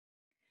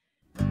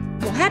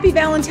Happy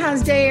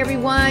Valentine's Day,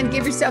 everyone.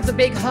 Give yourself a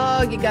big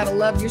hug. You got to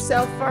love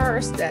yourself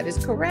first. That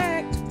is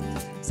correct.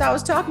 So I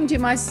was talking to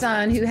my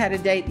son who had a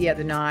date the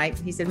other night.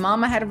 He said,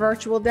 Mom, I had a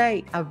virtual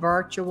date. I said,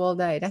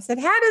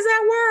 how does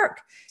that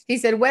work? He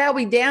said, well,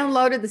 we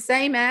downloaded the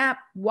same app,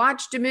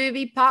 watched a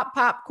movie, popped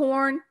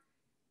popcorn,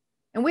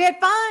 and we had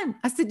fun.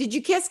 I said, did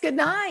you kiss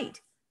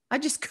goodnight? I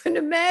just couldn't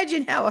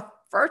imagine how a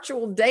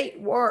virtual date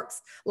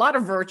works. A lot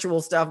of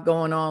virtual stuff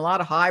going on, a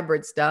lot of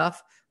hybrid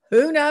stuff.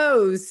 Who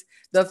knows?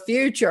 The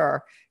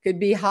future could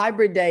be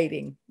hybrid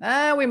dating.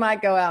 We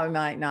might go out, we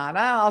might not.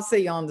 I'll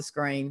see you on the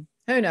screen.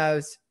 Who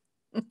knows?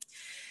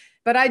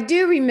 But I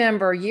do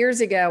remember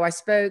years ago, I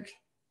spoke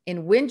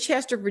in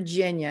Winchester,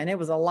 Virginia, and it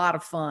was a lot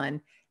of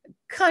fun.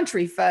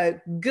 Country folk,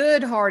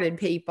 good-hearted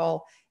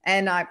people.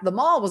 And the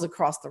mall was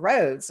across the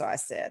road. So I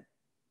said,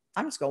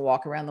 I'm just going to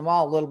walk around the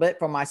mall a little bit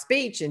for my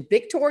speech. And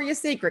Victoria's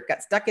Secret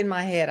got stuck in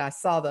my head. I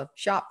saw the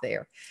shop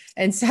there.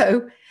 And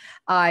so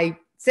I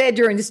said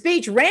during the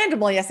speech,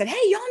 randomly, I said, hey,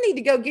 y'all need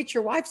to go get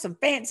your wife some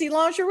fancy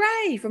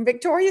lingerie from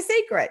Victoria's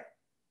Secret.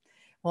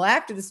 Well,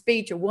 after the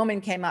speech, a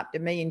woman came up to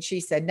me and she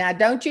said, now,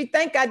 don't you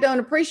think I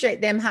don't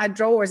appreciate them high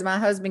drawers my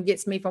husband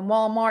gets me from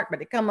Walmart, but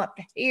they come up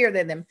to here,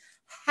 they're them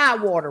high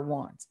water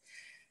ones.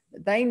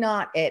 They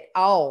not at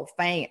all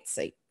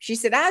fancy. She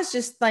said, I was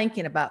just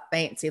thinking about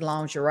fancy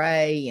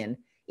lingerie. And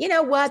you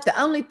know what?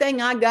 The only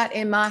thing I got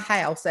in my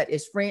house that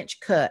is French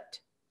cut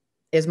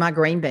is my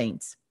green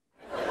beans.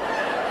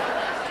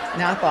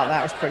 And I thought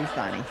that was pretty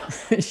funny.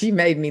 She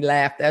made me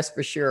laugh, that's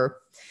for sure.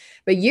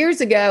 But years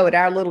ago at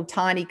our little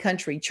tiny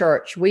country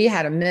church, we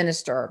had a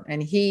minister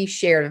and he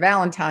shared a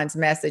Valentine's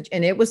message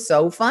and it was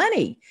so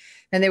funny.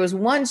 And there was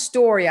one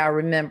story I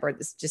remember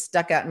that's just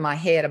stuck out in my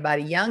head about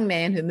a young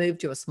man who moved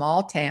to a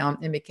small town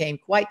and became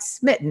quite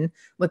smitten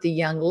with a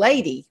young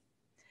lady.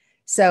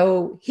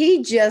 So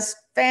he just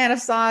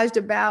fantasized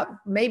about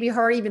maybe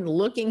her even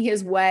looking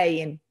his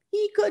way and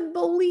he couldn't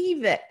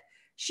believe it.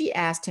 She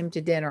asked him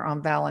to dinner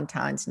on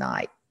Valentine's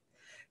night.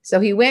 So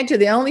he went to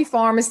the only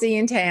pharmacy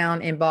in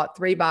town and bought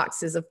 3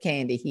 boxes of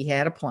candy. He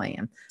had a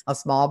plan, a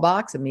small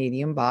box, a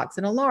medium box,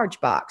 and a large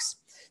box.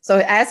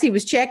 So as he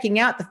was checking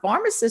out, the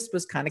pharmacist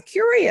was kind of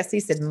curious.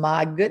 He said,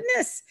 my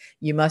goodness,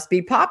 you must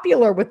be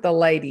popular with the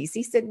ladies.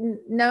 He said,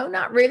 no,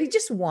 not really,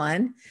 just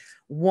one.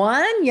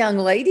 One young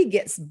lady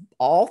gets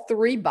all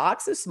 3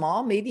 boxes,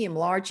 small, medium,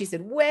 large. He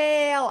said,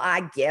 well,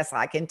 I guess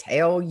I can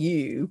tell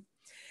you.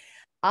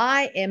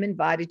 I am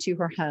invited to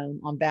her home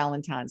on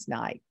Valentine's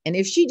night. And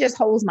if she just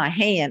holds my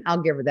hand,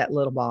 I'll give her that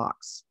little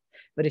box.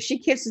 But if she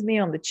kisses me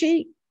on the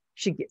cheek,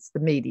 she gets the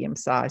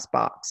medium-sized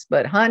box.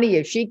 But honey,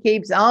 if she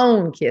keeps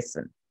on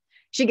kissing,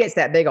 she gets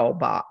that big old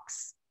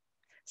box.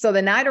 So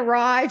the night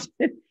arrived.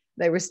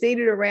 They were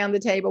seated around the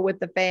table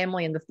with the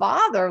family. And the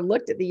father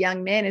looked at the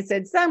young man and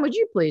said, son, would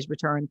you please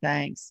return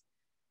thanks?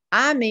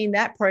 I mean,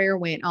 that prayer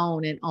went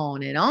on and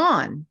on and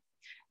on.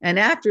 And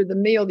after the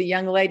meal, the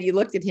young lady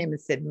looked at him and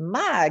said,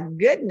 my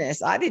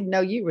goodness, I didn't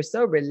know you were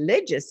so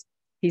religious.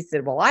 He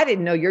said, well, I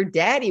didn't know your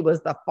daddy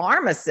was the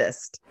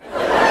pharmacist.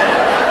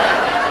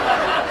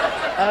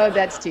 Oh,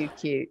 that's too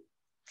cute.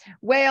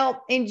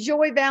 Well,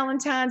 enjoy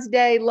Valentine's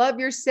Day. Love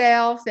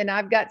yourself. And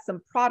I've got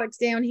some products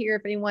down here.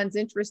 If anyone's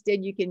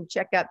interested, you can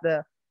check out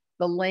the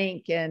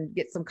link and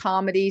get some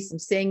comedy, some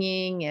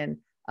singing and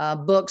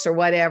books or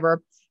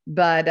whatever.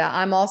 But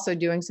I'm also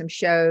doing some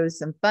shows,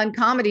 some fun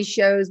comedy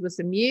shows with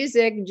some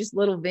music and just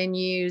little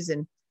venues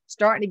and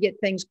starting to get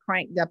things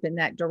cranked up in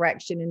that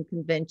direction and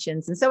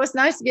conventions. And so it's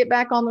nice to get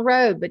back on the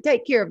road, but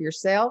take care of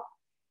yourself.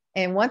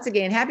 And once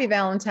again, happy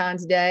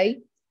Valentine's Day.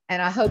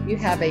 And I hope you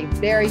have a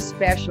very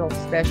special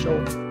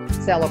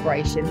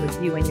celebration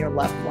with you and your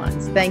loved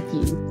ones. Thank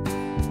you.